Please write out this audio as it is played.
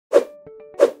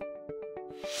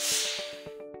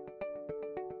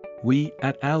We,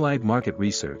 at Allied Market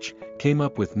Research, came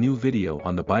up with new video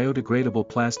on the biodegradable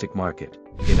plastic market.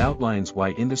 It outlines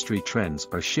why industry trends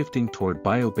are shifting toward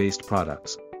bio-based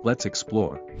products. Let's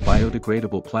explore.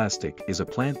 Biodegradable plastic is a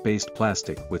plant-based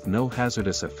plastic with no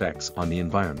hazardous effects on the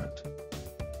environment.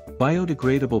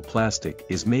 Biodegradable plastic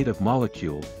is made of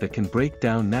molecules that can break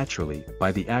down naturally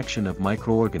by the action of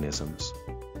microorganisms.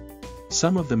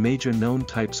 Some of the major known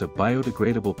types of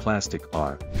biodegradable plastic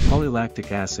are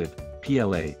polylactic acid,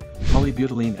 PLA,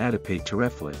 polybutylene adipate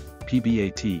terephthalate,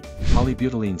 PBAT,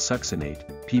 polybutylene succinate,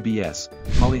 PBS,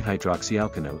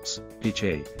 polyhydroxyalkanoates,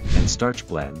 HA, and starch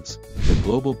blends. The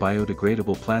global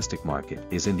biodegradable plastic market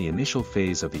is in the initial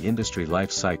phase of the industry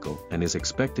life cycle and is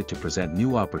expected to present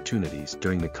new opportunities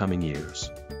during the coming years.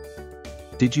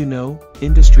 Did you know,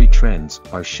 industry trends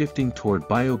are shifting toward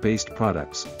bio-based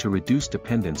products to reduce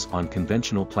dependence on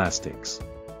conventional plastics.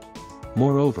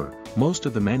 Moreover, most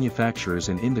of the manufacturers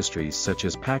in industries such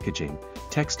as packaging,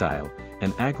 textile,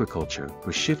 and agriculture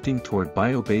were shifting toward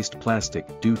bio-based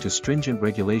plastic due to stringent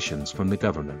regulations from the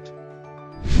government.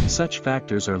 Such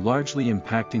factors are largely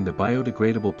impacting the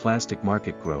biodegradable plastic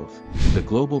market growth. The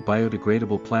global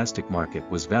biodegradable plastic market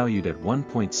was valued at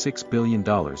 $1.6 billion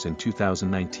in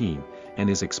 2019, and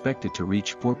is expected to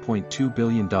reach $4.2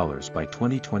 billion by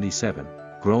 2027.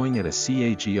 Growing at a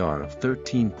CAGR of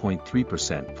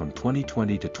 13.3% from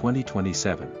 2020 to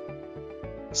 2027.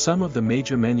 Some of the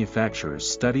major manufacturers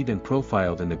studied and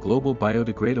profiled in the Global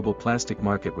Biodegradable Plastic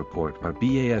Market Report are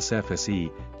BASF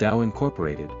SE, Dow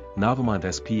Incorporated,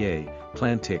 Novamont SPA,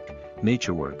 Plantic,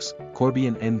 NatureWorks,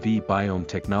 Corbion NV Biome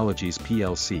Technologies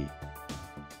plc.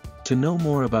 To know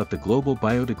more about the global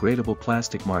biodegradable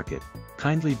plastic market,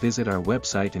 kindly visit our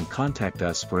website and contact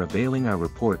us for availing our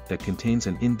report that contains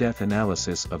an in-depth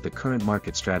analysis of the current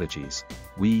market strategies.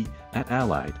 We, at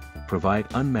Allied, provide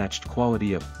unmatched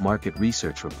quality of market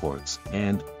research reports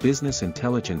and business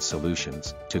intelligence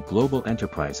solutions to global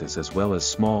enterprises as well as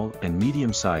small and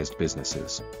medium-sized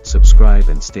businesses. Subscribe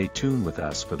and stay tuned with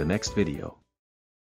us for the next video.